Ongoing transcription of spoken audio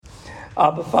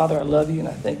Abba, Father, I love you, and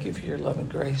I thank you for your love and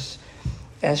grace.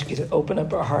 I ask you to open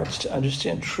up our hearts to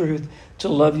understand truth, to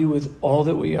love you with all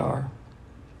that we are,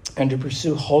 and to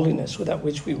pursue holiness without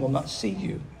which we will not see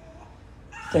you.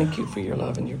 Thank you for your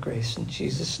love and your grace. In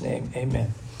Jesus' name,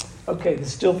 amen. Okay, the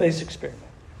still face experiment.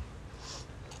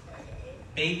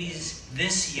 Babies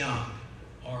this young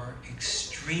are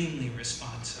extremely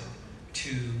responsive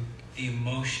to the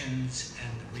emotions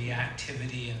and the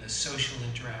reactivity and the social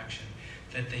interaction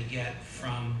that they get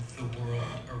from the world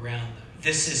around them.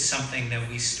 This is something that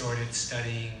we started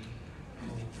studying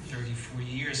 34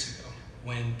 years ago,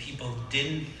 when people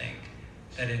didn't think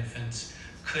that infants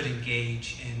could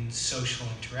engage in social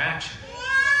interaction.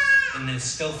 In the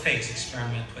still face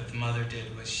experiment, what the mother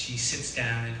did was she sits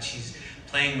down and she's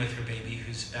playing with her baby,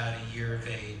 who's about a year of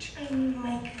age. I'm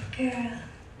like a girl.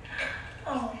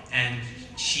 Oh. And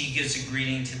she gives a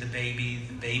greeting to the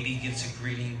baby gives a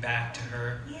greeting back to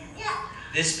her. Yeah.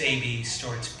 This baby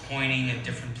starts pointing at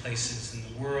different places in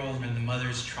the world, and the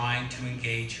mother's trying to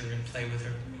engage her and play with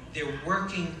her. They're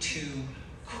working to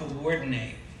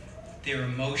coordinate their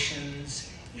emotions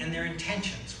and their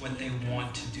intentions, what they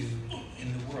want to do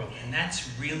in the world. And that's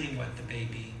really what the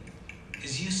baby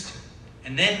is used to.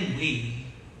 And then we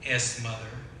ask the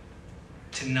mother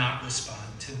to not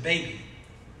respond to the baby.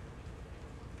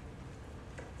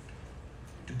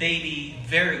 The baby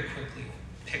very quickly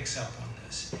picks up on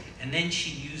this, and then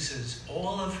she uses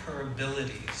all of her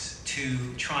abilities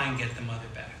to try and get the mother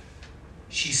back.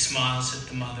 She smiles at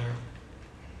the mother.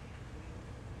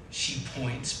 She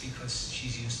points because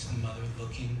she's used to the mother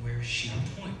looking where she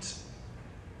points.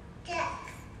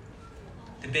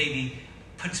 The baby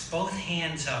puts both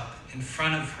hands up in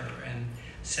front of her and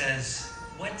says,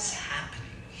 "What's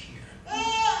happening here?"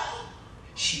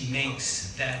 She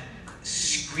makes that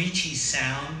screechy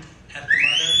sound at the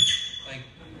mother, like,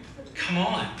 "Come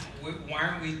on, why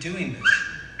aren't we doing this?"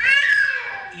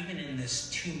 Even in this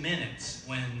 2 minutes,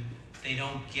 when they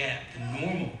don't get the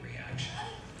normal reaction,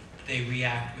 they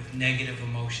react with negative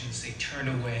emotions, they turn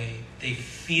away, they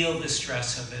feel the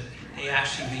stress of it, they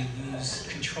actually lose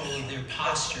control of their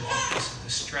posture because of the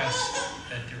stress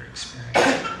that they're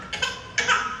experiencing.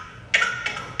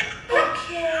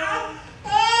 Okay.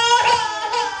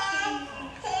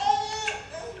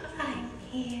 I'm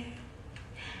here.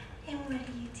 And what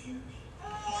are you doing? Oh,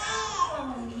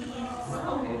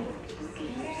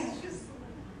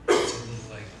 It's a little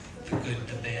like the good,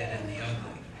 the bad, and the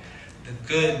ugly. The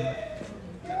good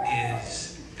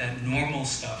is that normal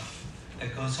stuff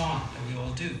that goes on, that we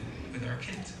all do with our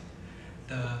kids.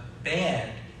 The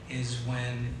bad is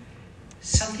when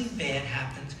something bad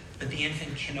happens, but the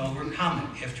infant can overcome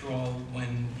it. After all,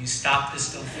 when you stop the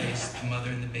still face, the mother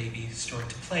and the baby start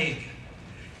to play again.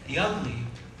 The ugly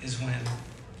is when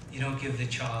you don't give the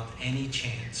child any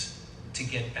chance to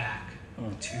get back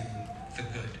to the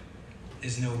good.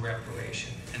 There's no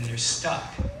reparation, and they're stuck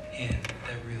in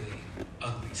that really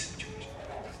ugly situation.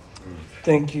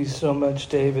 Thank you so much,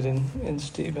 David and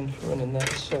Stephen, for running that.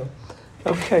 So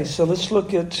let's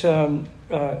look at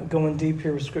going deep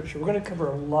here with Scripture. We're going to cover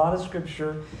a lot of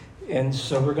Scripture, and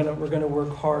so we're going to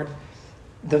work hard.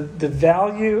 The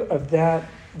value of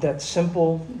that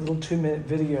simple little 2-minute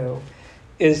video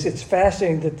is it's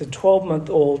fascinating that the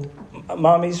 12-month-old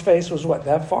mommy's face was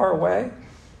that far away,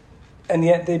 and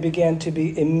yet they began to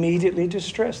be immediately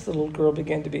distressed. The little girl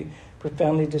began to be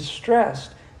profoundly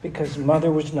distressed because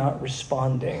mother was not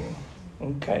responding.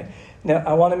 Okay. Now,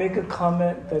 I want to make a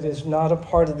comment that is not a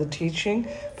part of the teaching,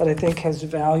 but I think has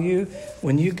value.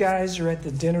 When you guys are at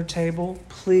the dinner table,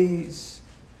 please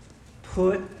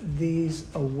put these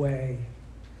away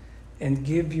and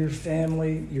give your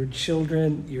family, your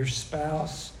children, your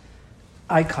spouse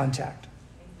eye contact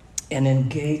and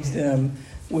engage them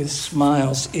with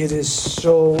smiles. It is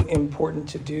so important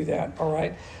to do that, all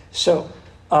right? So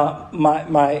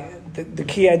the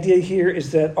key idea here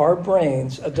is that our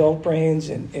brains, adult brains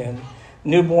and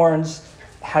newborns,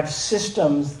 have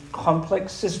systems,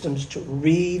 complex systems to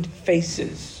read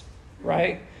faces,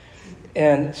 right?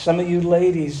 And some of you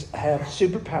ladies have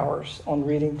superpowers on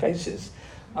reading faces.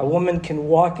 A woman can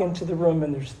walk into the room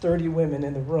and there's 30 women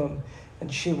in the room, and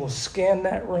she will scan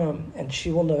that room and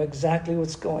she will know exactly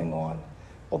what's going on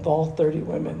with all 30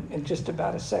 women in just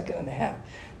about a second and a half.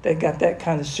 They got that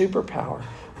kind of superpower.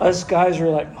 Us guys are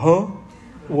like, huh?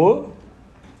 What?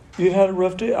 You had a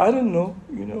rough day? I didn't know.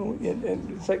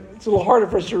 And it's like it's a little harder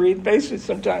for us to read faces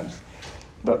sometimes.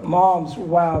 But moms,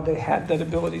 wow, they had that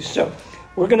ability. So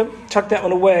we're going to tuck that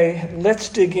one away. Let's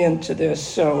dig into this.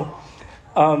 So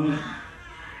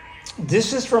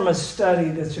this is from a study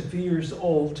that's a few years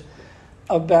old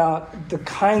about the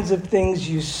kinds of things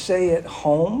you say at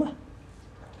home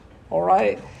all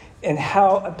right? And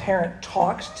how a parent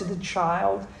talks to the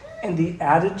child and the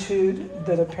attitude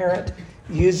that a parent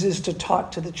uses to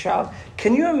talk to the child.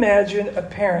 Can you imagine a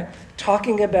parent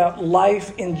talking about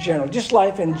life in general, just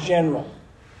life in general?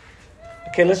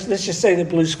 Okay, let's just say the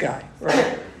blue sky,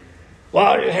 right? Well,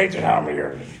 I just hate the time of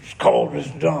year. It's cold, it's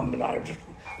dumb, and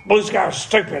blue sky is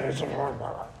stupid. It's,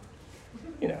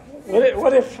 you know,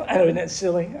 what if, I know, isn't that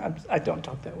silly? I don't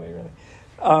talk that way, really.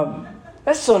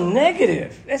 That's so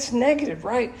negative. That's negative,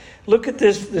 right? Look at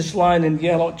this line in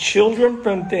yellow. Children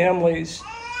from families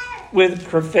with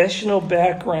professional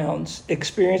backgrounds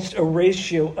experienced a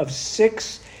ratio of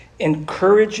 6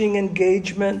 encouraging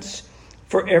engagements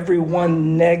for every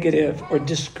 1 negative or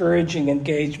discouraging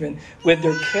engagement with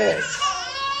their kids.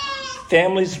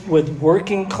 Families with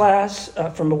working class,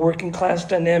 from a working class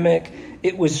dynamic,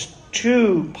 it was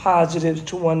 2 positives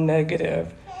to 1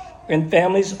 negative. And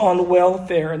families on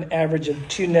welfare, an average of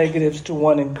 2 negatives to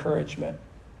 1 encouragement.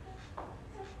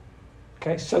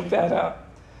 Okay, soak that up.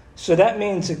 So that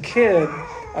means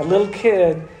a little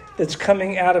kid that's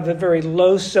coming out of a very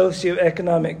low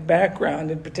socioeconomic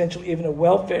background and potentially even a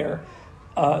welfare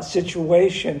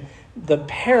situation, the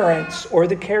parents or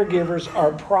the caregivers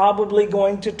are probably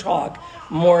going to talk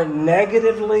more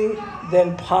negatively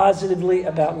than positively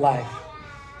about life.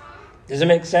 Does it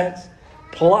make sense?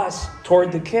 Plus,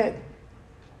 toward the kid.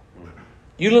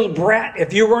 You little brat,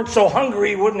 if you weren't so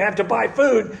hungry, you wouldn't have to buy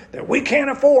food that we can't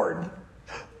afford.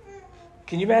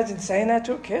 Can you imagine saying that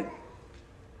to a kid?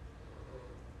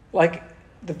 Like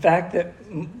the fact that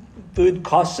food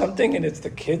costs something and it's the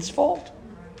kid's fault?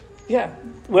 Yeah.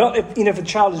 Well, if a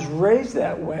child is raised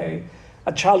that way,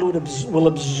 a child will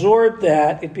absorb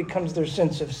that. It becomes their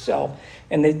sense of self,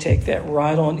 and they take that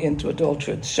right on into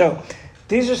adulthood. So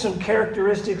these are some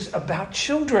characteristics about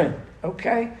children,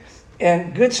 okay?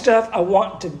 And good stuff. I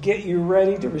want to get you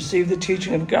ready to receive the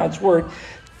teaching of God's Word.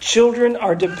 Children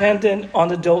are dependent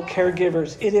on adult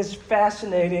caregivers. It is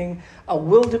fascinating. A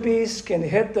wildebeest can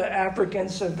hit the African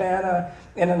savanna,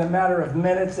 and in a matter of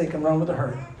minutes, they can run with a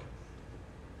herd.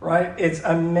 Right? It's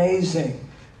amazing.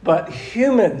 But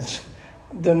humans,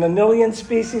 the mammalian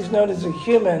species known as a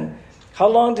human, how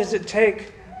long does it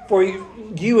take for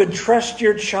you would trust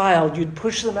your child, you'd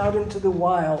push them out into the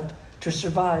wild to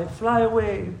survive. Fly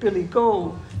away, Billy,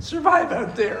 go. Survive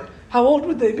out there. How old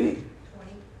would they be?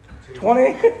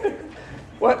 20?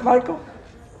 What, Michael?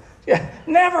 Yeah,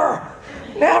 never.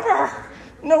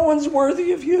 No one's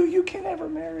worthy of you. You can never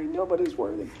marry. Nobody's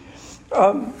worthy.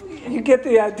 You get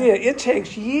the idea. It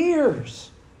takes years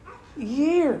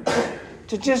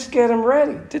to just get them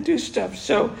ready to do stuff.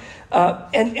 So,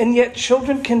 and yet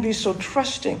children can be so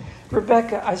trusting.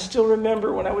 Rebecca, I still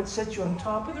remember when I would set you on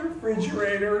top of the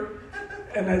refrigerator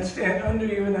and I'd stand under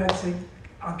you and I'd say,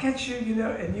 I'll get you,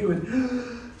 and you would,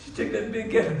 she'd take that big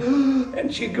get,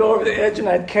 and she'd go over the edge and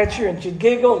I'd catch her and she'd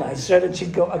giggle and I'd set it,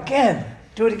 she'd go, again,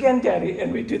 do it again, Daddy.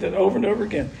 And we'd do that over and over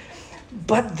again.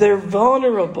 But they're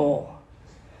vulnerable.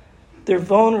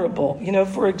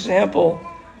 For example,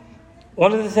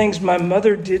 one of the things my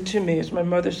mother did to me is my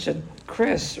mother said,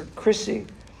 Chris or Chrissy,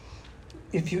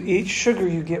 if you eat sugar,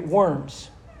 you get worms.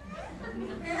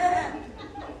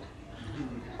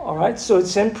 All right, so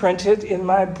it's imprinted in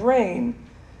my brain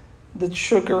that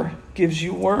sugar gives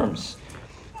you worms.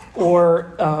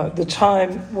 Or the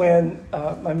time when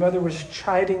my mother was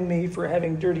chiding me for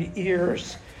having dirty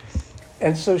ears,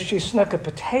 and so she snuck a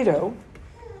potato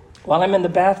while I'm in the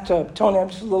bathtub. Tony, I'm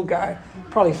just a little guy,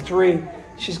 probably 3.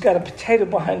 She's got a potato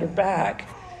behind her back,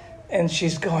 and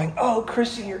she's going, oh,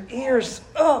 Chrissy, your ears,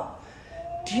 oh.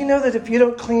 Do you know that if you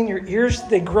don't clean your ears,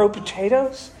 they grow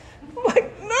potatoes? I'm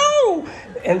like, no.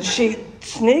 And she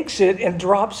sneaks it and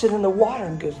drops it in the water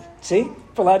and goes, see,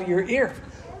 fell out of your ear.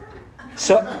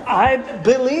 So I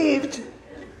believed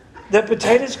that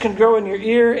potatoes can grow in your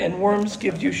ear and worms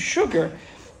give you sugar.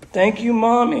 Thank you,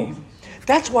 Mommy.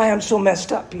 That's why I'm so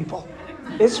messed up, people.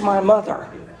 It's my mother.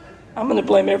 I'm going to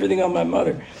blame everything on my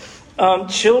mother.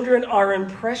 Children are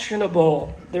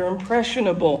impressionable. They're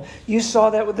impressionable. You saw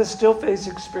that with the still face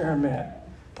experiment.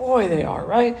 Boy, they are,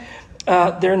 right?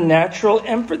 They're natural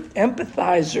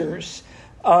empathizers.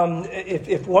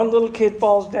 If one little kid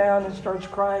falls down and starts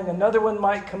crying, another one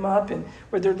might come up and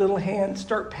with their little hands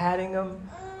start patting them.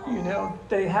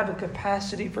 They have a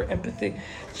capacity for empathy.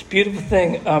 It's a beautiful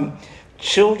thing.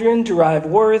 Children derive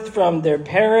worth from their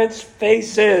parents'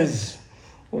 faces,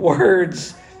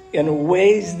 words, and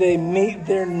ways they meet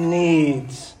their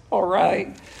needs. All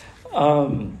right?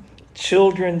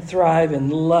 Children thrive in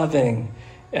loving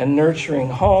and nurturing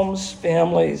homes,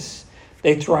 families.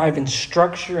 They thrive in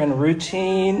structure and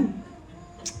routine.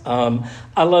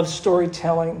 I love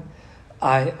storytelling.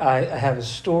 I have a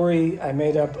story I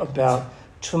made up about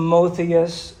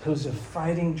Timotheus, who's a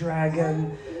fighting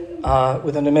dragon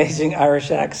with an amazing Irish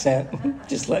accent,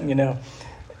 just letting you know,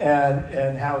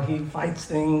 and how he fights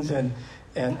things, and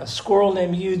a squirrel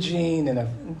named Eugene, and a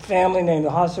family named the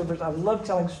Hossovers. I love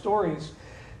telling stories,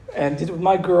 and did it with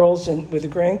my girls and with the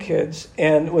grandkids.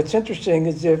 And what's interesting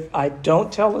is if I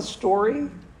don't tell a story,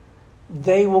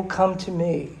 they will come to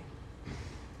me.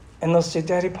 And they'll say,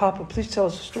 Daddy, Papa, please tell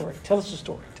us a story. Tell us a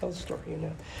story. Tell us a story. You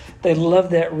know, they love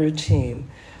that routine.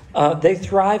 They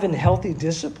thrive in healthy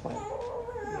discipline.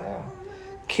 Yeah,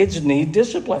 kids need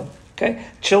discipline. Okay,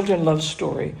 children love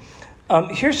story.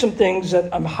 Here's some things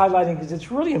that I'm highlighting because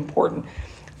it's really important.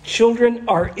 Children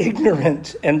are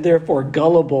ignorant and therefore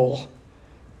gullible.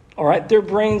 All right, their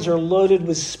brains are loaded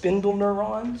with spindle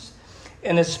neurons,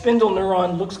 and a spindle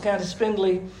neuron looks kind of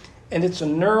spindly, and it's a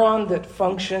neuron that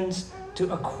functions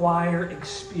to acquire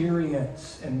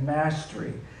experience and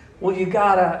mastery. Well, you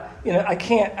gotta, I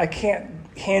can't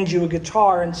hand you a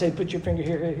guitar and say, put your finger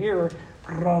here,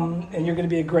 and you're going to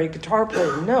be a great guitar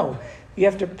player. No, you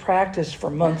have to practice for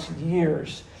months and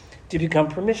years to become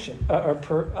proficient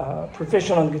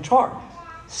on the guitar.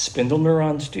 Spindle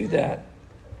neurons do that.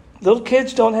 Little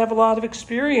kids don't have a lot of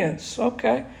experience.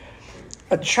 Okay.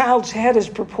 A child's head is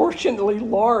proportionately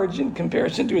large in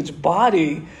comparison to its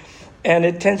body, and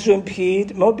it tends to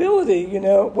impede mobility.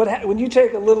 When you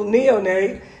take a little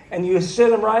neonate and you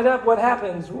sit them right up, what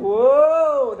happens?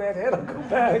 Whoa, that head will go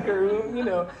back.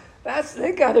 Or,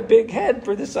 they got a big head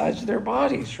for the size of their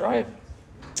bodies, right?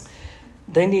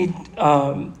 They need,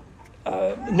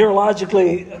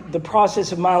 neurologically, the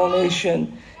process of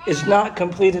myelination is not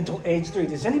complete until age 3.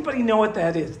 Does anybody know what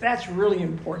that is? That's really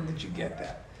important that you get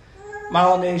that.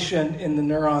 Myelination in the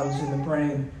neurons in the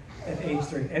brain at age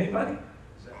 3. Anybody?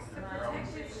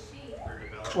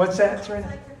 What's that, Serena?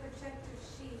 Like the protective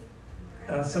sheet.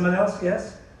 Someone else?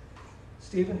 Yes?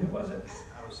 Stephen, who was it?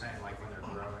 I was saying like when they're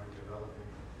growing, developing.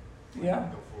 Yeah.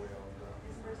 They'll fully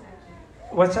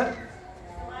all What's that?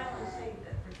 Myelin sheet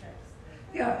that protects.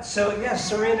 Yeah, so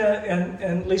Serena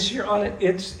and Lisa, you're on it.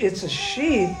 It's a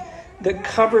sheath that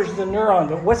covers the neuron,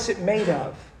 but what's it made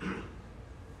of?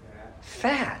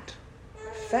 Fat.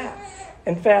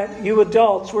 In fact, you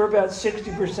adults, we're about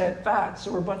 60% fat,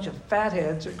 so we're a bunch of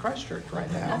fatheads at Christchurch right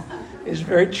now. It's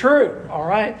very true, all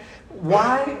right?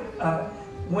 Why,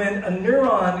 when a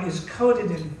neuron is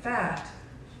coated in fat,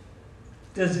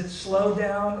 does it slow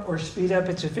down or speed up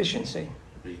its efficiency?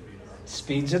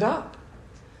 Speeds it up.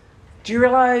 Do you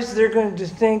realize they're going to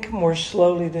think more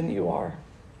slowly than you are?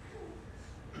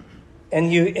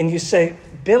 And you say,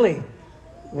 Billy,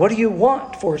 what do you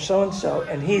want for so-and-so?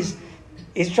 And he's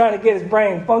trying to get his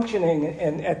brain functioning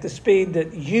and at the speed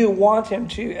that you want him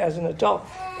to as an adult.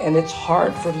 And it's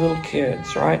hard for little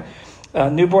kids, right?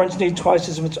 Newborns need twice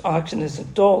as much oxygen as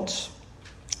adults.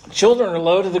 Children are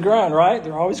low to the ground, right?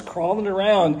 They're always crawling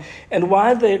around. And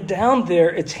while they're down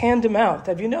there, it's hand to mouth.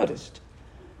 Have you noticed?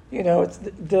 It's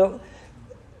the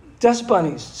dust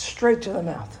bunnies straight to the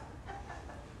mouth.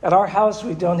 At our house,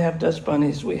 we don't have dust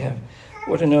bunnies. We have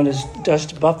what are known as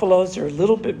dust buffaloes. They're a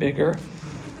little bit bigger.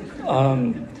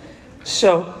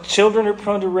 So children are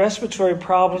prone to respiratory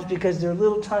problems because their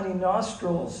little tiny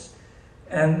nostrils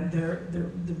and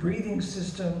the breathing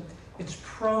system, it's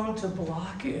prone to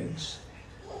blockage.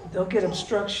 They'll get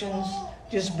obstructions,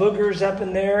 just boogers up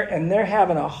in there, and they're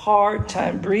having a hard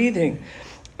time breathing.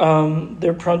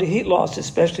 They're prone to heat loss,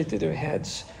 especially through their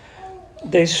heads.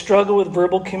 They struggle with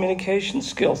verbal communication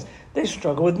skills. They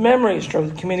struggle with memory, struggle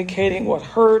with communicating what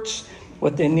hurts,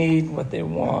 what they need, what they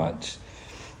want.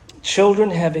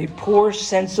 Children have a poor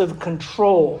sense of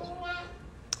control.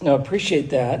 Now,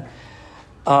 appreciate that.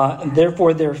 And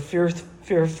therefore, they're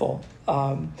fearful.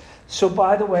 So,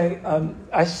 by the way,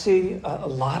 I see a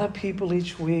lot of people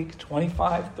each week,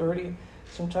 25, 30,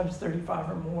 sometimes 35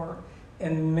 or more.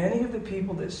 And many of the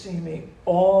people that see me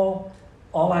all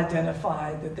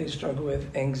identify that they struggle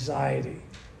with anxiety.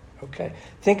 Okay?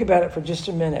 Think about it for just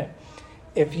a minute.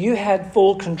 If you had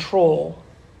full control,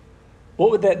 what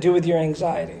would that do with your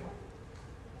anxiety?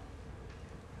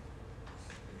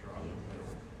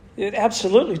 It'd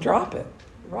absolutely drop it,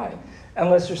 right?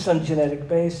 Unless there's some genetic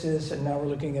basis, and now we're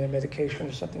looking at a medication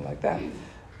or something like that.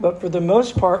 But for the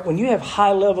most part, when you have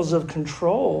high levels of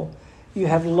control, you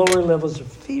have lower levels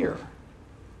of fear,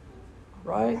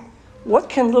 right? What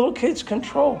can little kids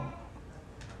control?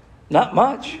 Not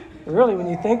much, really, when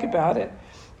you think about it.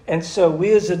 And so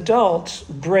we as adults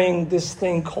bring this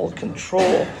thing called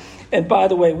control. And by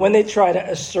the way, when they try to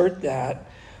assert that,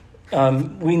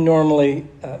 we normally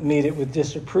meet it with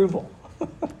disapproval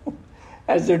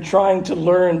as they're trying to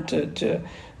learn to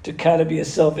to kind of be a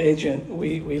self-agent,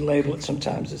 we label it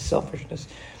sometimes as selfishness.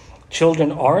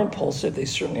 Children are impulsive. They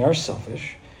certainly are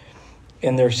selfish.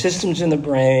 And their systems in the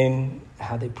brain,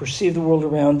 how they perceive the world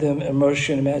around them,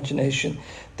 emotion, imagination,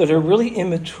 that are really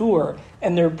immature,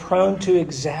 and they're prone to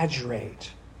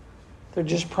exaggerate. They're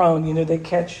just prone, they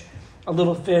catch a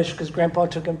little fish because Grandpa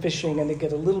took them fishing, and they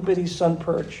get a little bitty sun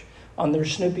perch on their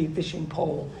Snoopy fishing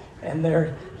pole, and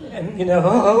and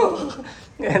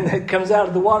it comes out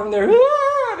of the water, and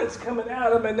and it's coming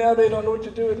at them, and now they don't know what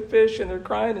to do with the fish, and they're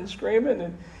crying and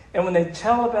screaming, and when they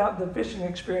tell about the fishing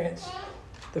experience,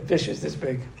 the fish is this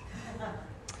big.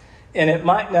 And it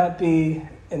might not be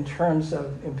in terms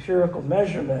of empirical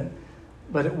measurement,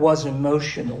 but it was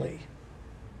emotionally.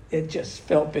 It just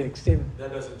felt big, Stephen.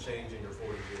 That doesn't change in your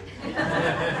 40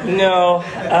 years.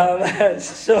 No.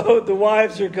 So the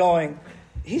wives are going,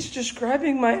 he's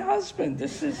describing my husband.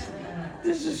 This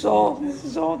is all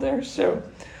there. So,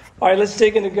 all right, let's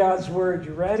dig into God's word.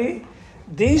 You ready?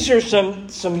 These are some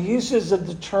uses of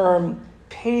the term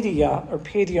paideia or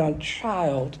paideon,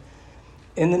 child,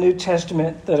 in the New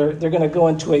Testament they're going to go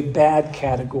into a bad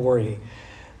category.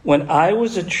 When I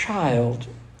was a child,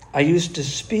 I used to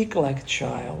speak like a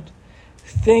child,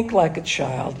 think like a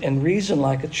child, and reason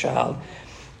like a child.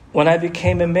 When I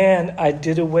became a man, I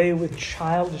did away with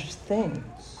childish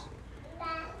things.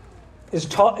 Is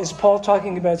Paul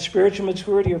talking about spiritual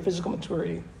maturity or physical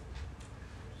maturity?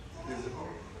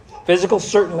 Physical,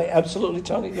 certainly. Absolutely,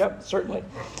 Tony. Yep, certainly.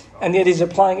 And yet he's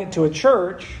applying it to a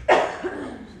church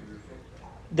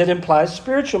that implies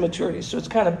spiritual maturity. So it's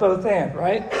kind of both and,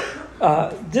 right?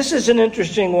 This is an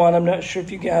interesting one. I'm not sure if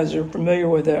you guys are familiar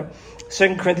with it.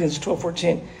 2 Corinthians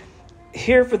 12:14.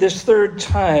 Here for this third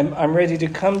time, I'm ready to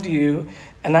come to you,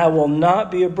 and I will not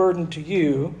be a burden to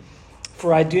you,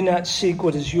 for I do not seek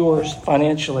what is yours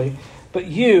financially, but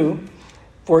you,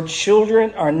 for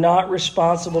children are not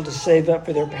responsible to save up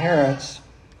for their parents,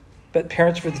 but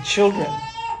parents for the children.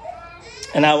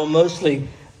 And I will most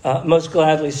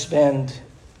gladly spend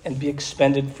and be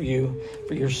expended for you,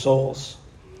 for your souls.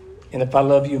 And if I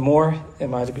love you more,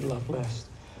 am I to be loved less?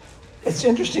 It's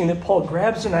interesting that Paul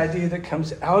grabs an idea that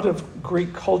comes out of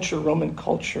Greek culture, Roman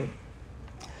culture,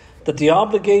 that the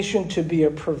obligation to be a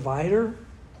provider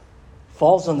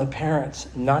falls on the parents,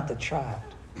 not the child,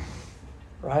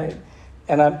 right?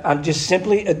 And I'm just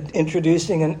simply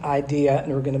introducing an idea,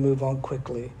 and we're going to move on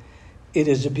quickly. It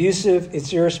is abusive,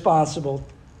 it's irresponsible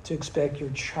to expect your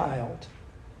child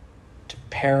to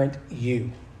parent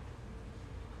you.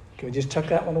 Can we just tuck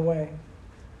that one away?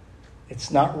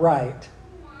 It's not right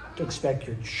to expect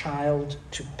your child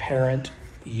to parent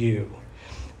you.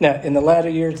 Now, in the latter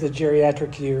years, the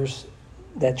geriatric years,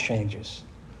 that changes.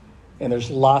 And there's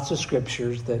lots of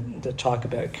scriptures that talk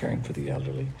about caring for the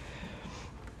elderly.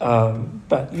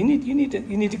 But you need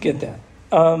to get that.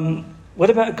 What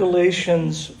about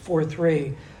Galatians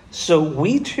 4:3? So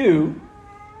we too,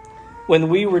 when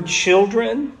we were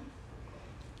children,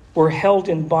 were held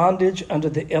in bondage under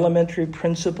the elementary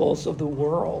principles of the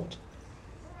world.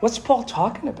 What's Paul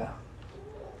talking about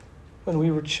when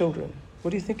we were children?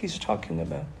 What do you think he's talking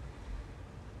about?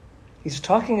 He's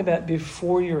talking about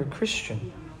before you're a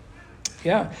Christian.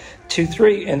 Yeah,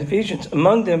 2:3 in Ephesians.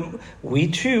 Among them, we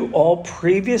too all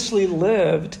previously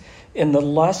lived in the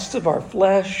lusts of our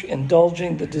flesh,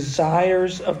 indulging the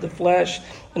desires of the flesh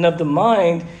and of the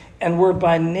mind, and were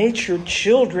by nature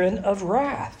children of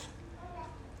wrath,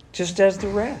 just as the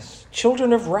rest.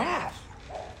 Children of wrath.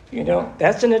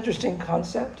 That's an interesting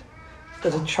concept,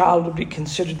 that a child would be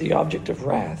considered the object of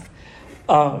wrath.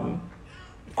 Of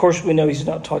course, we know he's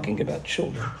not talking about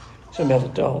children, so about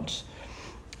adults.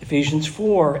 Ephesians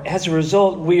 4, as a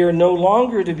result, we are no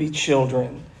longer to be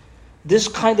children. This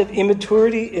kind of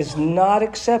immaturity is not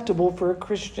acceptable for a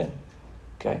Christian.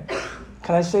 Okay,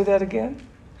 can I say that again?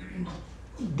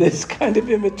 This kind of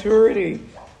immaturity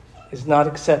is not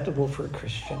acceptable for a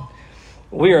Christian.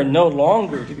 We are no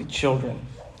longer to be children,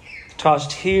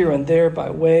 tossed here and there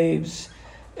by waves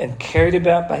and carried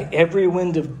about by every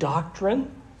wind of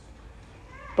doctrine,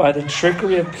 by the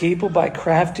trickery of people, by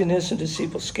craftiness and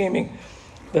deceitful scheming.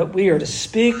 But we are to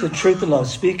speak the truth in love.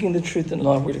 Speaking the truth in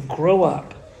love, we're to grow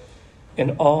up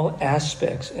in all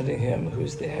aspects into him who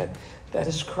is the head. That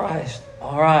is Christ.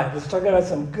 All right, let's talk about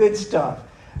some good stuff.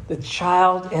 The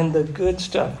child and the good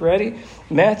stuff. Ready?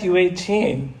 Matthew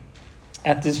 18.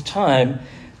 At this time,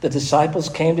 the disciples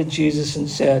came to Jesus and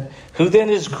said, "Who then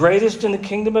is greatest in the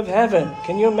kingdom of heaven?"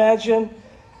 Can you imagine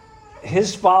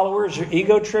his followers are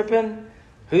ego tripping?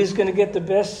 Who's going to get the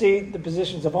best seat, the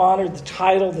positions of honor, the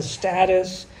title, the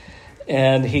status?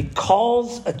 And he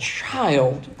calls a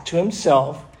child to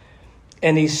himself,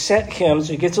 and he set him,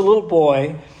 so he gets a little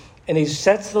boy, And he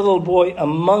sets the little boy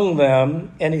among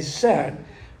them, and he said,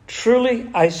 "Truly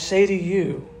I say to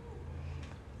you,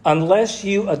 unless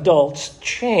you adults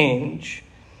change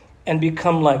and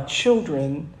become like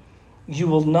children, you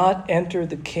will not enter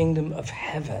the kingdom of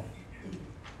heaven."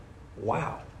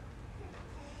 Wow.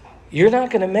 You're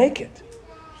not going to make it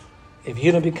if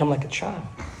you don't become like a child,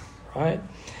 right?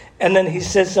 And then he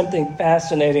says something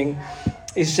fascinating.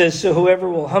 He says, "So whoever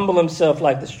will humble himself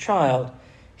like this child,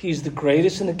 he's the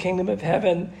greatest in the kingdom of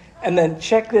heaven." And then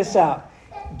check this out.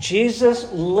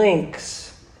 Jesus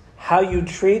links how you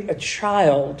treat a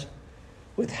child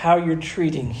with how you're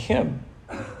treating him.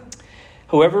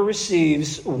 "Whoever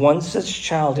receives one such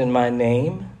child in my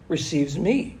name receives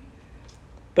me.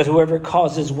 But whoever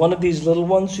causes one of these little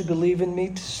ones who believe in me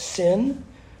to sin,"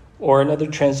 or another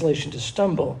translation, to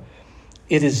stumble,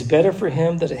 "it is better for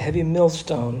him that a heavy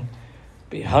millstone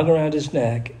be hung around his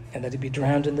neck and that he be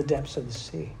drowned in the depths of the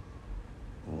sea."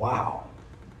 Wow.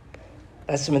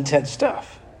 That's some intense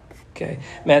stuff. Okay.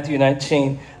 Matthew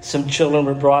 19, some children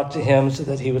were brought to him so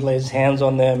that he would lay his hands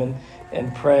on them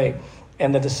and pray.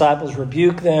 And the disciples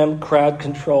rebuked them, crowd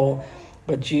control.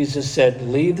 But Jesus said,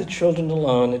 "Leave the children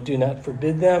alone and do not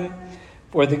forbid them,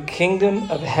 for the kingdom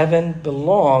of heaven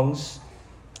belongs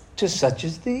to such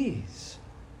as these."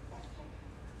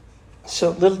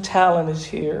 So little Talon is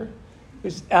here,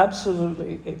 who's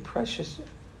absolutely a precious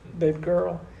babe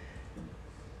girl.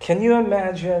 Can you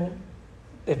imagine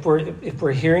if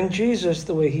we're hearing Jesus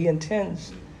the way he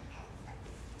intends?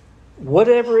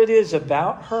 Whatever it is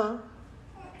about her,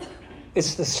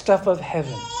 it's the stuff of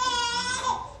heaven.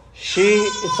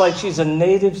 It's like she's a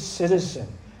native citizen.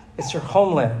 It's her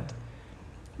homeland.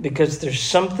 Because there's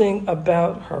something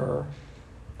about her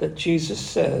that Jesus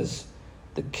says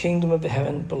the kingdom of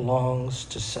heaven belongs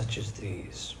to such as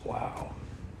these. Wow.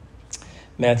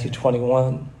 Matthew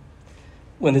 21.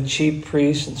 When the chief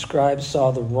priests and scribes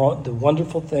saw the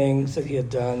wonderful things that he had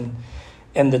done,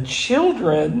 and the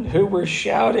children who were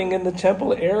shouting in the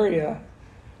temple area,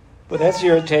 but that's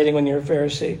irritating when you're a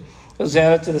Pharisee,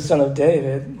 "Hosanna to the Son of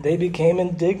David," they became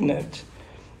indignant.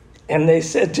 And they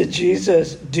said to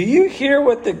Jesus, "Do you hear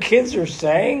what the kids are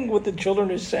saying, what the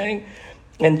children are saying?"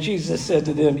 And Jesus said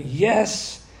to them,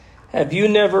 "Yes. Have you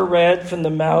never read, from the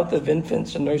mouth of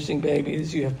infants and nursing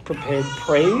babies, you have prepared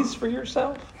praise for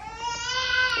yourself?"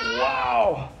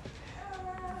 Wow.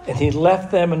 And he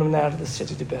left them and went out of the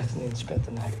city to Bethany and spent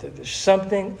the night there. There's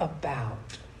something about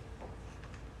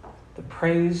the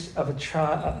praise of a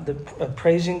child,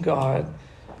 praising God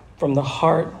from the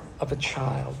heart of a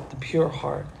child, the pure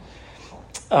heart.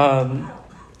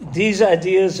 These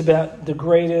ideas about the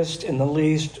greatest and the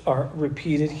least are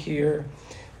repeated here,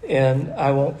 and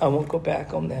I won't go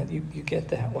back on that. You get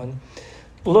that one.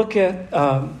 Look at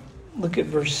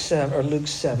verse 7 or Luke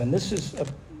 7. This is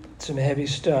some heavy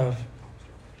stuff.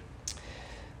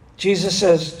 Jesus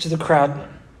says to the crowd,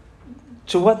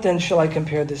 "To what then shall I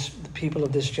compare the people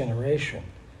of this generation?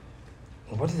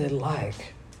 And what are they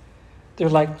like? They're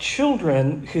like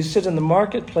children who sit in the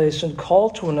marketplace and call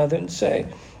to one another and say,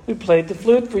 'We played the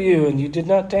flute for you, and you did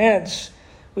not dance.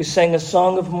 We sang a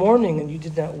song of mourning, and you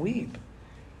did not weep.'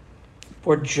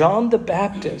 For John the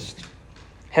Baptist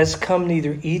has come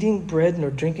neither eating bread nor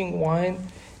drinking wine,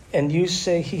 and you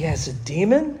say he has a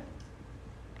demon?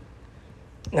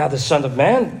 Now the Son of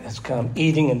Man has come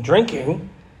eating and drinking,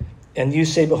 and you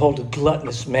say, 'Behold, a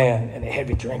gluttonous man and a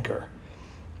heavy drinker,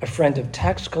 a friend of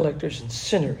tax collectors and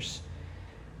sinners.'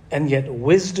 And yet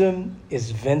wisdom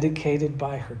is vindicated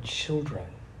by her children."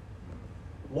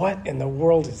 What in the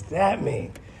world does that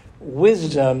mean?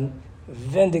 Wisdom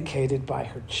vindicated by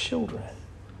her children.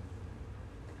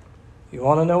 You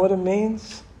want to know what it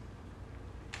means?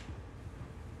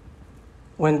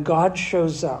 When God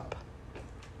shows up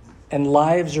and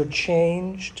lives are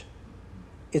changed,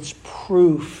 it's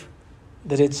proof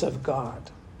that it's of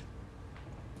God.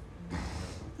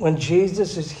 When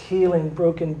Jesus is healing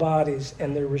broken bodies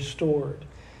and they're restored,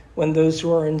 when those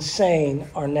who are insane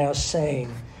are now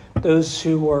sane, those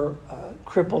who are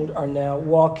crippled are now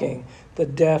walking, the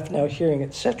deaf now hearing,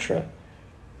 etc.,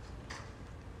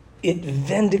 it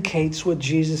vindicates what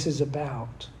Jesus is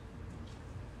about.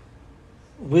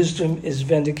 Wisdom is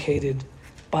vindicated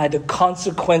by the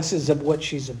consequences of what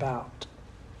she's about,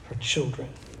 her children.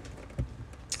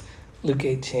 Luke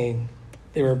 18,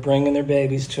 they were bringing their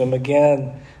babies to him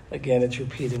again. Again, it's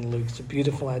repeated in Luke. It's a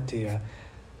beautiful idea.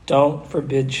 Don't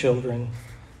forbid children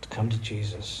to come to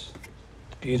Jesus.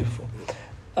 It's beautiful.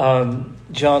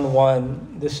 John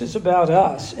 1, this is about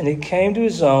us. And he came to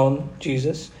his own,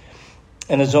 Jesus,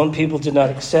 and his own people did not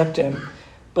accept him.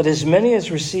 But as many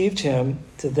as received him,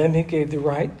 to them he gave the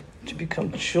right to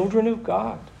become children of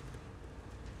God.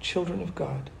 children of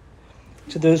God,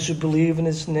 to those who believe in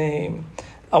his name.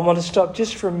 I want to stop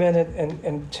just for a minute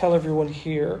and tell everyone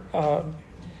here, I,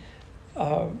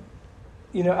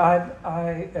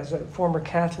 as a former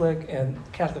Catholic and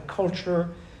Catholic culture,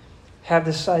 have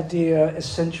this idea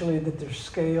essentially that there's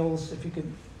scales. If you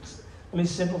could, let me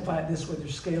simplify it this way: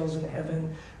 there's scales in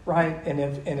heaven, right? And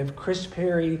if Chris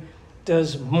Perry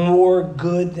does more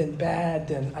good than bad,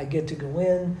 then I get to go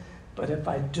in. But if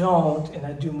I don't, and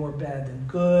I do more bad than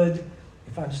good,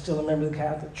 if I'm still a member of the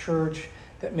Catholic Church,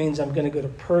 that means I'm going to go to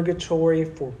purgatory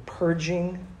for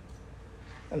purging.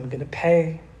 I'm going to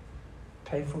pay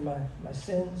for my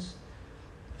sins.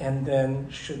 And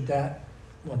then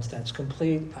once that's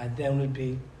complete, I then would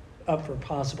be up for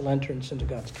possible entrance into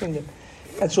God's kingdom.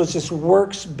 And so it's this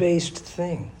works-based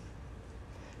thing.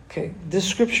 Okay, this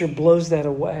scripture blows that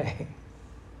away.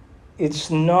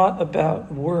 It's not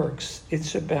about works.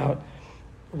 It's about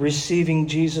receiving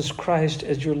Jesus Christ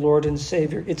as your Lord and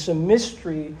Savior. It's a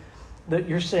mystery that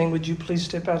you're saying, would you please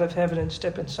step out of heaven and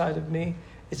step inside of me?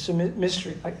 It's a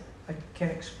mystery. I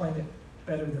can't explain it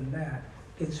better than that.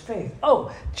 It's faith.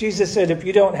 Oh, Jesus said, if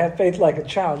you don't have faith like a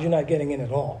child, you're not getting in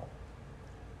at all.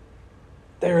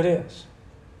 There it is.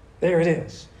 There it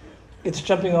is. It's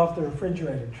jumping off the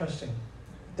refrigerator, trusting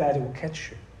Daddy will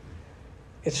catch you.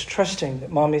 It's trusting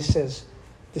that Mommy says,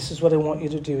 this is what I want you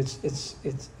to do.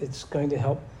 It's going to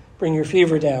help bring your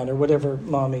fever down, or whatever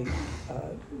Mommy,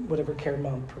 whatever care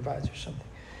Mom provides or something.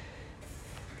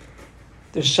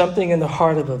 There's something in the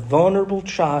heart of a vulnerable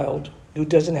child who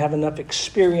doesn't have enough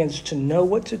experience to know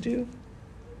what to do,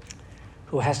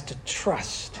 who has to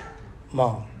trust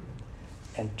Mom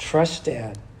and trust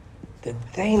Dad that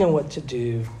they know what to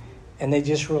do, and they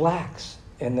just relax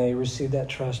and they receive that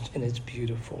trust, and it's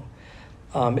beautiful.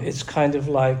 It's kind of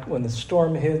like when the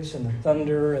storm hits and the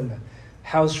thunder and the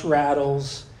house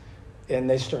rattles and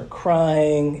they start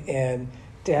crying, and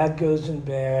Dad goes in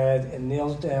bed and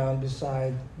kneels down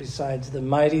besides the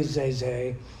mighty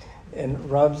Zay and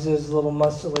rubs his little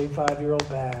muscly 5-year-old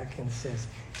back and says,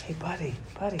 hey, buddy,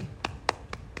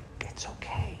 it's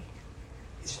okay.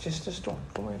 It's just a storm.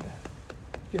 Don't worry about it.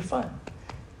 You're fine.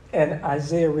 And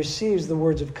Isaiah receives the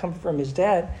words of comfort from his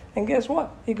dad, and guess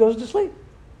what? He goes to sleep.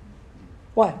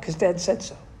 Why? Because Dad said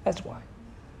so. That's why.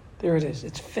 There it is.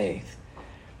 It's faith.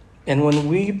 And when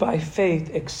we, by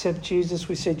faith, accept Jesus,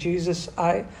 we say, Jesus,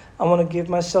 I want to give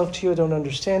myself to you. I don't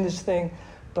understand this thing,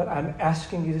 but I'm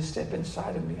asking you to step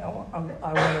inside of me. I want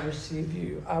to receive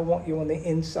you. I want you on the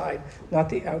inside, not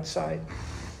the outside.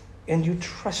 And you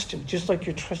trust him, just like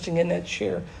you're trusting in that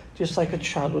chair, just like a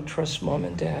child would trust Mom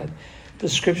and Dad. The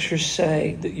scriptures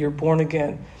say that you're born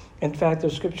again. In fact, the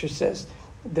scripture says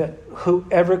that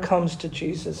whoever comes to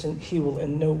Jesus, and he will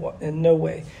in no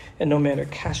way, in no manner,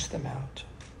 cast them out.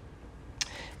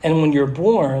 And when you're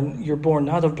born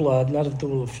not of blood, not of the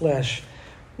will of flesh,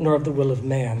 nor of the will of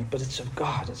man, but it's of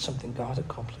God. It's something God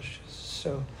accomplishes.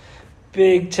 So,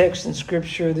 big text in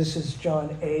Scripture. This is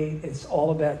John 8. It's all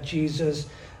about Jesus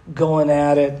going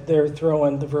at it. They're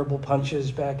throwing the verbal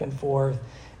punches back and forth.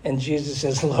 And Jesus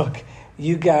says, look,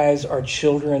 you guys are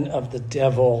children of the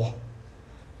devil.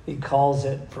 He calls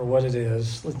it for what it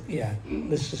is.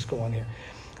 Let's just go on here.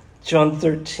 John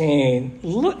 13.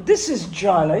 Look, this is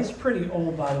John. Now, he's pretty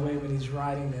old, by the way, when he's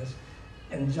writing this.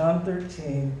 And John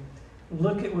 13,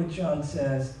 look at what John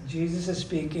says. Jesus is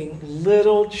speaking.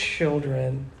 Little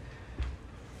children,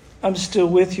 I'm still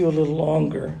with you a little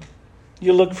longer.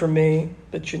 You look for me,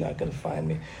 but you're not going to find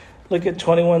me. Look at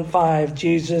 21:5.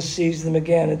 Jesus sees them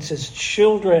again and says,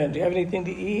 children, do you have anything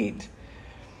to eat?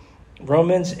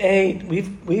 Romans 8,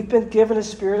 we've been given a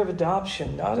spirit of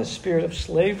adoption, not a spirit of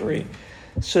slavery,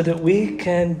 so that we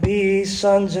can be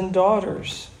sons and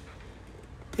daughters.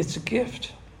 It's a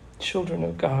gift, children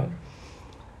of God.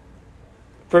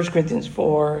 1 Corinthians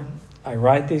 4, I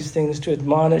write these things to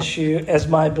admonish you as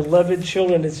my beloved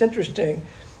children. It's interesting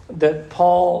that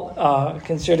Paul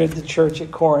considered the church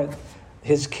at Corinth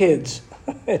his kids,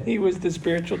 and he was the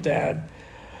spiritual dad.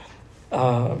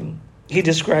 He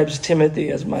describes Timothy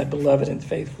as my beloved and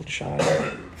faithful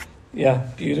child. Yeah,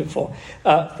 beautiful.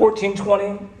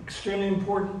 14:20, extremely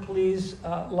important. Please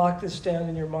lock this down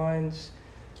in your minds.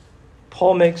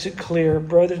 Paul makes it clear,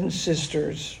 brothers and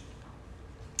sisters,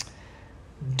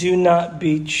 do not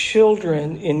be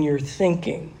children in your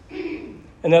thinking.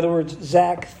 In other words,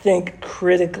 Zach, think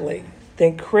critically.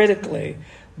 Think critically.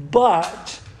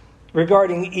 But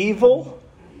regarding evil,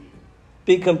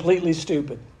 be completely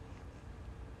stupid.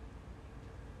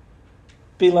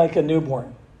 Be like a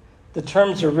newborn. The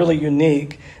terms are really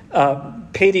unique.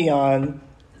 Paidion,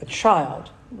 a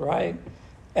child, right?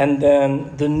 And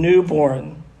then the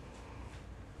newborn.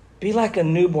 Be like a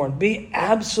newborn. Be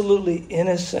absolutely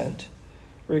innocent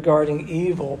regarding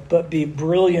evil, but be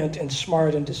brilliant and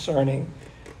smart and discerning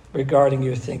regarding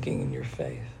your thinking and your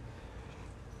faith.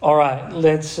 All right,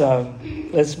 let's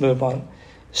move on.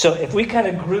 So if we kind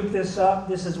of group this up,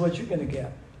 this is what you're going to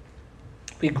get.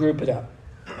 We group it up.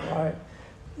 All right.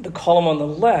 The column on the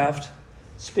left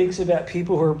speaks about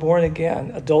people who are born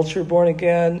again, adults who are born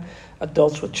again,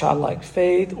 adults with childlike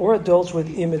faith, or adults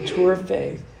with immature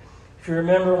faith. If you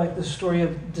remember, like the story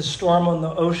of the storm on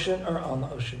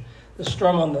the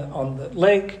storm on the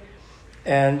lake,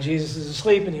 and Jesus is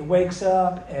asleep, and he wakes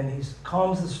up, and he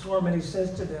calms the storm, and he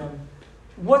says to them,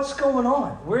 "What's going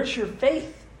on? Where's your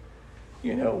faith?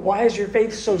 Why is your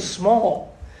faith so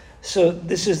small?" So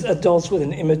this is adults with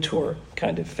an immature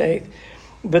kind of faith.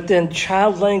 But then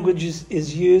child language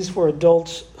is used for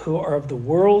adults who are of the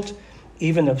world,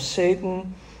 even of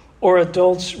Satan, or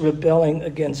adults rebelling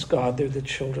against God. They're the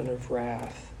children of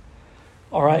wrath.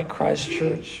 All right, Christ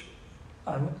Church,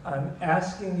 I'm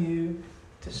asking you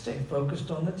to stay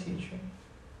focused on the teaching.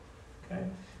 Okay?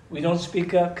 We don't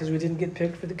speak up because we didn't get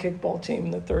picked for the kickball team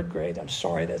in the 3rd grade. I'm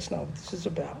sorry, that's not what this is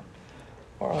about.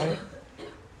 All right?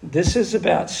 This is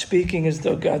about speaking as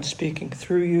though God's speaking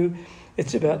through you.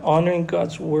 It's about honoring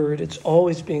God's word. It's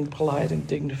always being polite and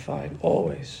dignified,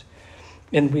 always.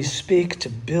 And we speak to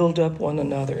build up one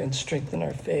another and strengthen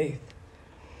our faith.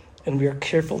 And we are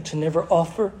careful to never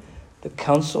offer the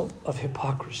counsel of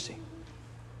hypocrisy.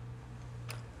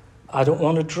 I don't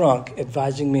want a drunk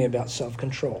advising me about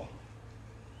self-control.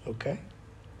 Okay?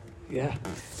 Yeah.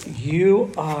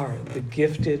 You are the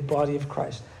gifted body of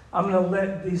Christ. I'm going to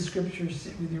let these scriptures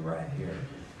sit with you right here.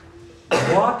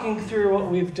 Walking through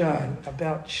what we've done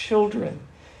about children.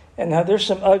 And now there's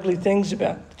some ugly things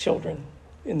about children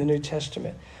in the New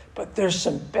Testament. But there's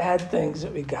some bad things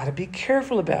that we got to be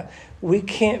careful about. We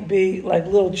can't be like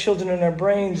little children in our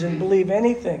brains and believe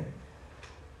anything.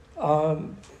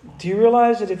 Do you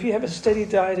realize that if you have a steady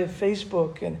diet of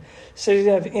Facebook and steady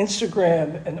diet of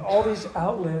Instagram and all these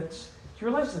outlets, do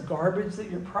you realize the garbage that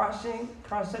you're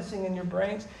processing in your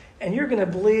brains? And you're going to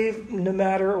believe no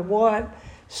matter what,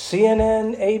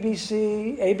 CNN,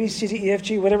 ABC,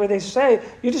 ABCDEFG, whatever they say,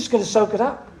 you're just going to soak it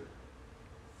up.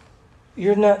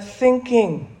 You're not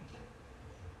thinking.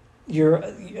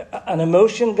 An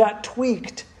emotion got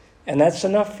tweaked, and that's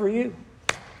enough for you.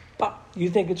 But you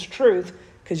think it's truth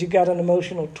because you got an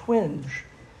emotional twinge.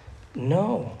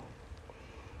 No.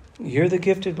 You're the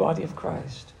gifted body of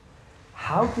Christ.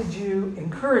 How could you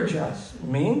encourage us,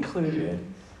 me included,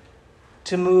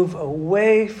 to move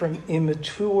away from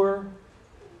immature,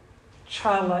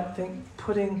 childlike things,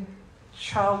 putting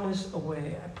childness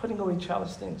away, putting away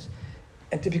childish things,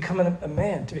 and to become a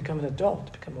man, to become an adult,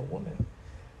 to become a woman,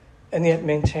 and yet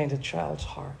maintain a child's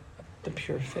heart, the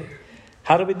pure faith?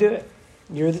 How do we do it?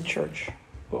 You're the church.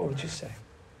 What would you say?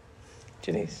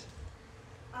 Janice?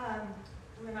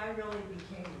 When I really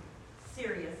became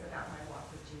serious about my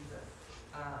walk with Jesus,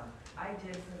 I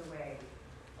did put away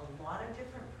a lot of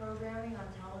different programming on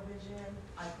television.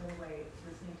 I put away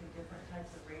listening to different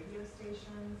types of radio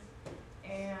stations,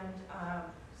 and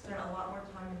spent a lot more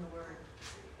time in the Word.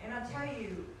 And I'll tell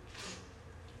you,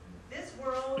 this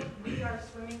world we are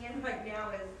swimming in right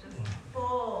now is just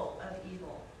full of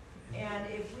evil. And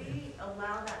if we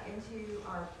allow that into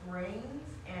our brains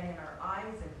and in our eyes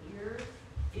and ears,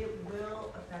 it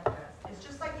will affect us. It's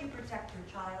just like you protect your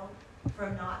child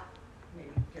from not maybe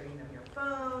giving them your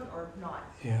phone or not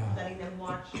letting them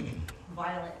watch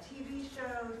violent TV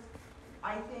shows.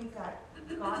 I think that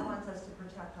God wants us to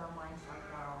protect our minds like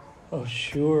that also. Oh,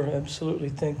 sure. Absolutely.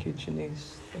 Thank you,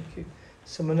 Janice. Thank you.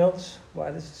 Someone else?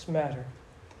 Why does this matter?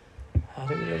 How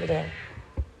do we live it out?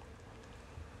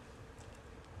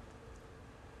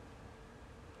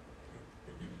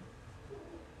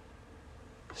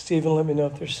 Stephen, let me know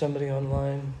if there's somebody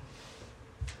online.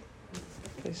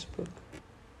 Facebook.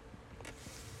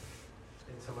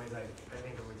 In some ways, I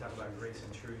think when we talk about grace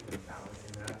and truth and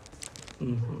balancing that,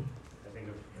 Mm-hmm. I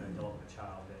think of an adult and a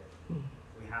child that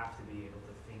we have to be able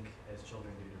to think as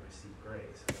children do to receive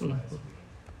grace. Otherwise, we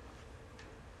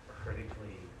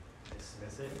critically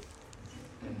dismiss it.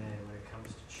 And then when it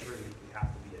comes to truth, we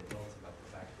have to be adults about the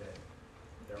fact that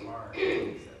there are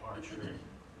things that are true.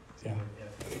 Yeah. Even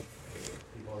if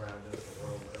people around us, the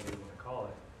world, whatever you want to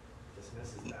call it,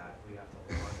 dismisses that, we have to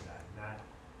hold on to that. And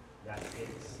that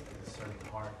takes a discerning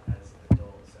heart as an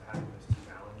adult. So having those two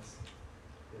balance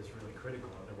is really critical.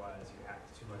 Otherwise, you act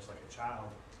too much like a child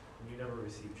and you never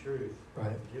receive truth,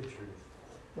 Right. give truth,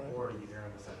 Right. or you err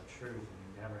on the side of truth and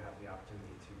you never have the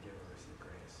opportunity to give or receive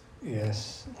grace.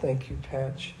 Yes. Thank you,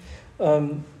 Patch.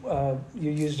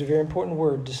 You used a very important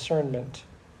word, discernment.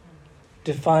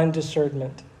 Define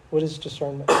discernment. What is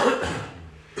discernment? It's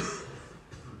a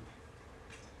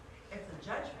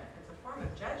judgment. It's a form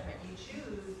of judgment. You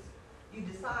choose, you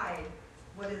decide,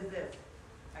 what is this?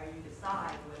 Or you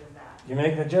decide, what is that? You're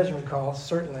making a judgment call,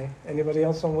 certainly. Anybody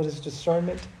else on what is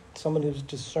discernment? Someone who's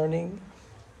discerning?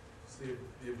 It's the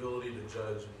ability to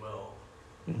judge well.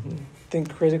 Mm-hmm.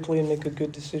 Think critically and make a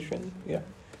good decision. Yeah,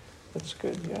 that's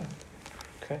good. Yeah.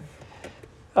 Okay.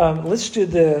 Let's do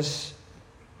this.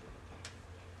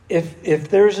 If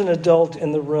there's an adult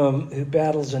in the room who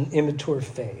battles an immature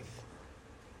faith,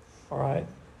 all right,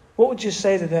 what would you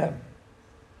say to them?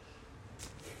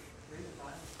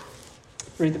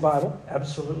 Read the Bible.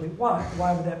 Absolutely. Why?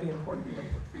 Why would that be important? Well,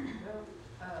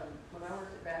 when I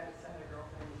worked at Baptist, I had a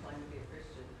girlfriend who claimed to be a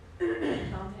Christian.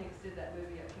 Tom Hanks did that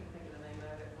movie, I can't think of the name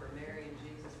of it, where Mary and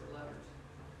Jesus were lovers.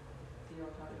 Do you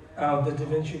know what I'm talking about? The Da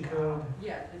Vinci Code.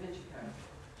 Yeah, Da Vinci Code.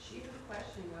 She was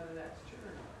questioning whether that's true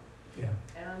or not. Yeah.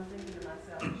 And I'm thinking to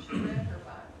myself, she read her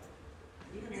Bible.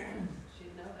 Even then,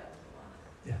 she'd know that was a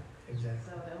lie. Yeah. Exactly.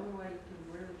 So the only way you can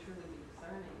really truly be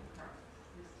discerning is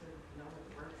to know what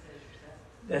the Word says yourself.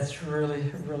 That's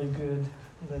really, really good,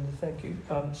 Linda. Thank you.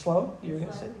 Sloan, you were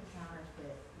going to say? It's like the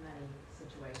counterfeit money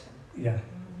situation. Yeah.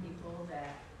 People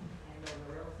that handle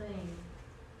the real thing,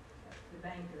 the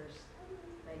bankers,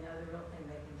 they know the real thing.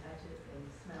 They can touch it, they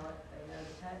can smell it, they know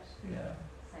the touch. Yeah.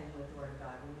 Same with the Word of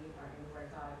God. When we are in the Word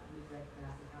of God, we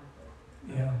recognize the counterfeit.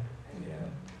 Yeah.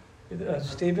 Yeah.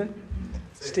 Stephen?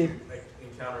 Steve? Like,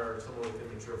 encounter someone with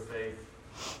immature faith,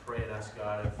 pray and ask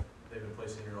God if they've been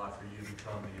placed in your life for you to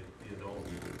become the adult,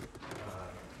 to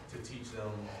teach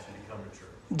them to become mature.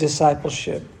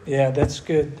 Discipleship. Yeah, that's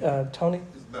good. Tony?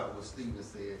 It's about what Stephen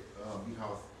said,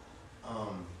 because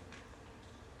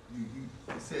you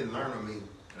said learn of me,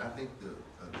 and I think the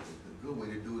good way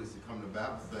to do it is to come to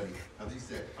Bible study, as he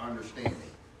said,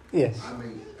 understanding. Yes. I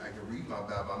can read my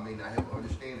Bible, I may not have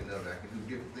understanding of it, I can do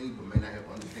different things, but may not have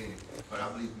understanding. But I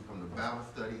believe we come to Bible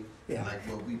study, Yeah. like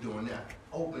what we doing now,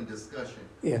 open discussion.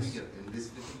 Yes. We can, and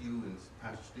listening to you and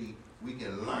Pastor Steve, we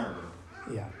can learn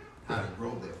Yeah. how to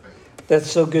grow that faith.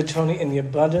 That's so good, Tony. In the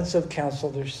abundance of counsel,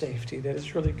 there's safety. That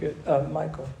is really good.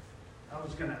 Michael? I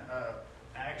was going to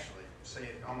actually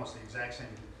say almost the exact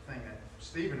same thing that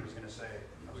Stephen was going to say.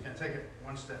 I was going to take it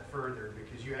one step further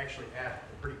because you actually asked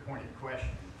a pretty pointed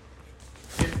question.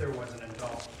 If there was an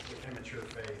adult with immature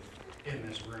faith in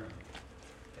this room.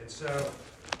 And so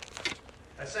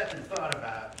I sat and thought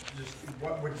about just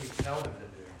what would we tell them to do?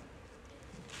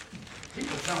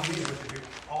 People tell me what to do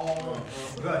all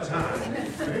the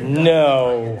time.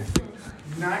 No.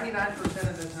 99%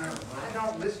 of the time, I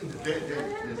don't listen to them.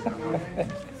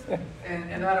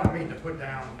 And I don't mean to put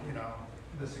down,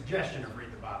 the suggestion of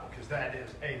read the Bible, because that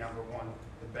is, number one,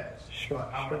 the best. Sure,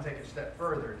 But I want to take it a step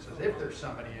further. It says, if there's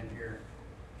somebody in here,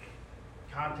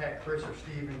 contact Chris or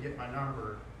Steve and get my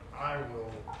number. I will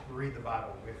read the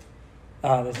Bible with you.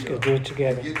 That's good. Do it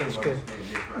together. Get them That's good.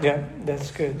 understanding this, right? Yeah,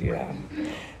 that's good. Yeah.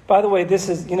 By the way, this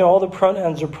is, all the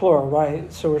pronouns are plural,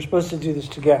 right? So we're supposed to do this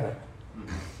together.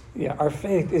 Yeah, our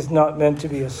faith is not meant to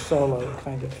be a solo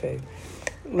kind of faith.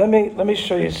 Let me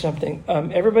show you something.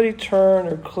 Everybody turn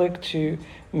or click to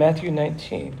Matthew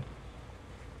 19.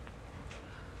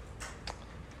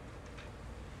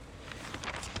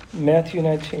 Matthew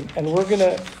 19. And we're going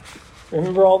to,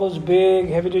 remember all those big,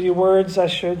 heavy-duty words I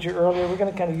showed you earlier? We're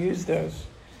going to kind of use those.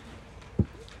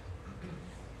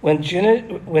 When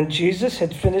Jesus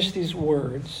had finished these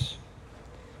words,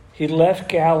 he left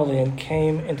Galilee and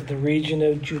came into the region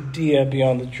of Judea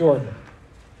beyond the Jordan.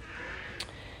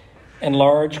 And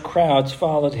large crowds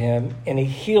followed him, and he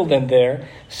healed them there.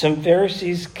 Some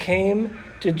Pharisees came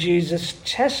to Jesus,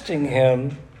 testing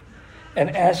him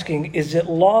and asking, "Is it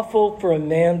lawful for a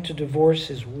man to divorce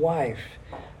his wife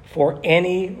for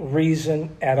any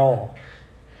reason at all?"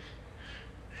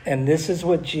 And this is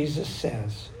what Jesus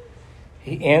says.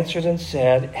 He answered and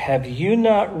said, "Have you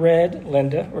not read,"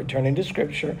 Linda, returning to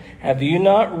Scripture, "have you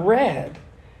not read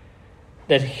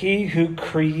that he who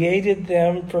created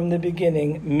them from the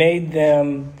beginning made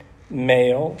them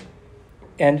male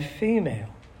and female,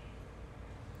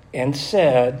 and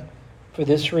said, for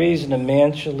this reason a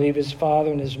man shall leave his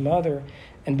father and his mother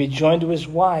and be joined to his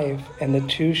wife, and the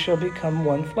two shall become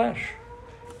one flesh."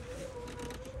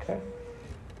 Okay.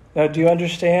 Now, do you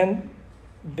understand,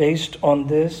 based on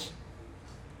this,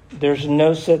 there's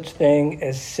no such thing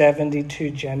as 72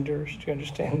 genders? Do you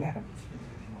understand that?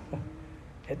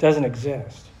 It doesn't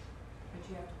exist. But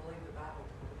you have to believe the Bible.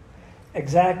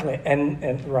 Exactly.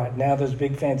 And right now those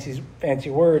big fancy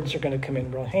words are going to come in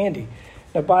real handy.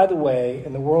 Now, by the way,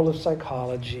 in the world of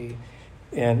psychology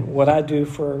and what I do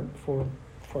for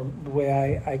for the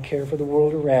way I care for the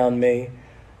world around me,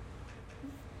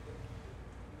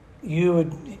 you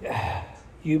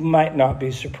might not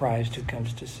be surprised who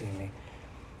comes to see me.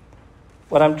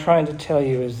 What I'm trying to tell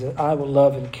you is that I will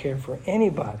love and care for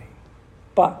anybody,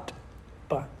 but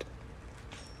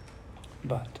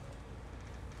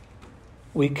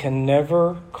we can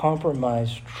never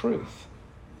compromise truth.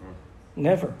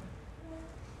 Never.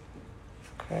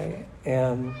 Okay?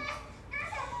 And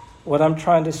what I'm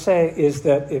trying to say is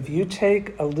that if you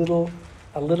take a little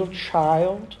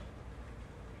child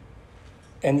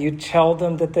and you tell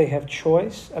them that they have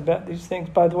choice about these things,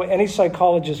 by the way, any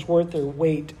psychologist worth their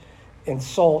weight in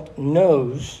salt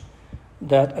knows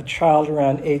that a child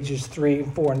around ages 3,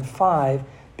 4, and 5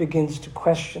 begins to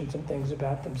question some things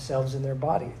about themselves and their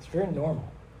body. It's very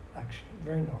normal, actually,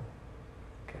 very normal.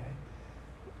 Okay,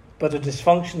 but a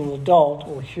dysfunctional adult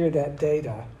will hear that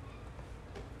data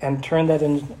and turn that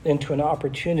into an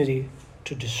opportunity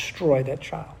to destroy that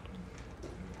child.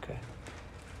 Okay,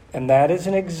 and that is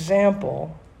an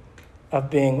example of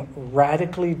being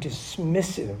radically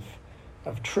dismissive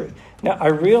of truth. Now, I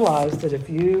realize that if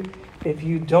you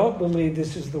don't believe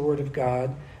this is the Word of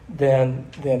God, then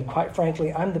quite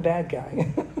frankly, I'm the bad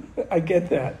guy. I get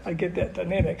that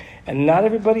dynamic. And not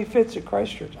everybody fits at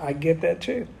Christ Church. I get that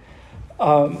too.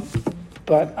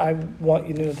 But I want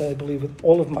you to know that I believe with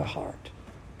all of my heart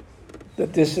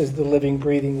that this is the living,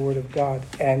 breathing Word of God.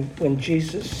 And when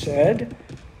Jesus said,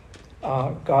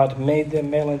 God made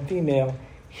them male and female,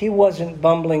 he wasn't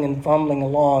bumbling and fumbling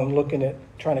along looking at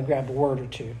trying to grab a word or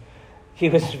two. He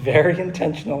was very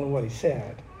intentional in what he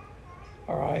said.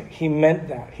 All right? He meant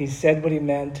that. He said what he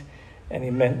meant, and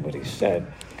he meant what he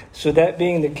said. So that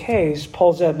being the case,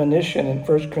 Paul's admonition in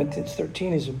 1 Corinthians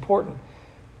 13 is important.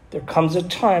 There comes a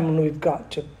time when we've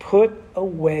got to put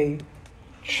away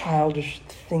childish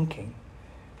thinking.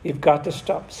 You've got to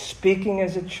stop speaking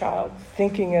as a child,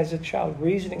 thinking as a child,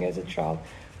 reasoning as a child,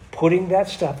 putting that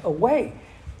stuff away.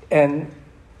 And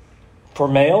for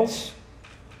males,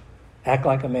 act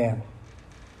like a man.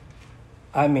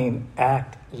 I mean,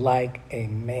 act like a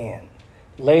man.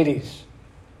 Ladies,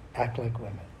 act like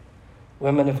women.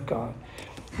 Women of God.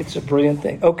 It's a brilliant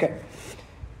thing. Okay.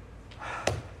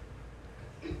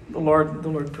 The Lord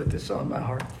put this on my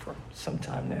heart for some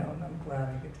time now, and I'm glad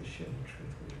I get to share the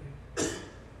truth with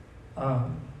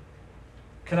you.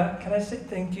 Can I say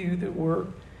thank you that we're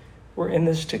in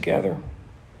this together,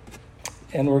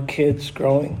 and we're kids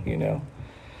growing,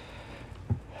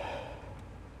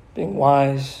 being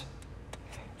wise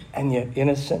and yet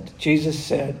innocent. Jesus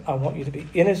said, I want you to be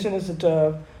innocent as a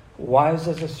dove, wise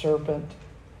as a serpent.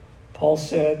 Paul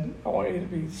said, I want you to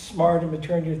be smart and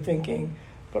mature in your thinking,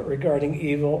 but regarding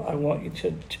evil, I want you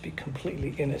to be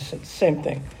completely innocent. Same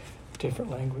thing, different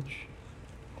language.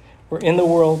 We're in the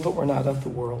world, but we're not of the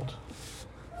world.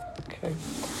 Okay,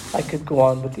 I could go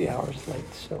on, but the hour's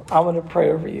late. So I want to pray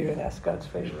over you and ask God's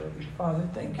favor over you. Father,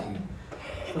 thank you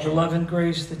for the love and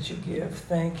grace that you give.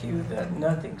 Thank you that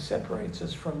nothing separates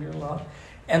us from your love,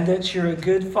 and that you're a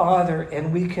good Father,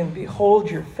 and we can behold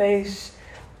your face,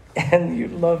 and you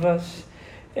love us,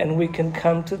 and we can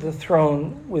come to the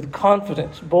throne with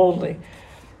confidence, boldly,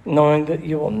 knowing that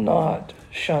you will not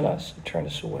shun us and turn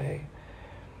us away.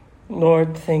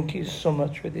 Lord, thank you so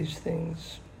much for these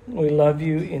things. We love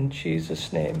you in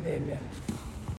Jesus' name. Amen.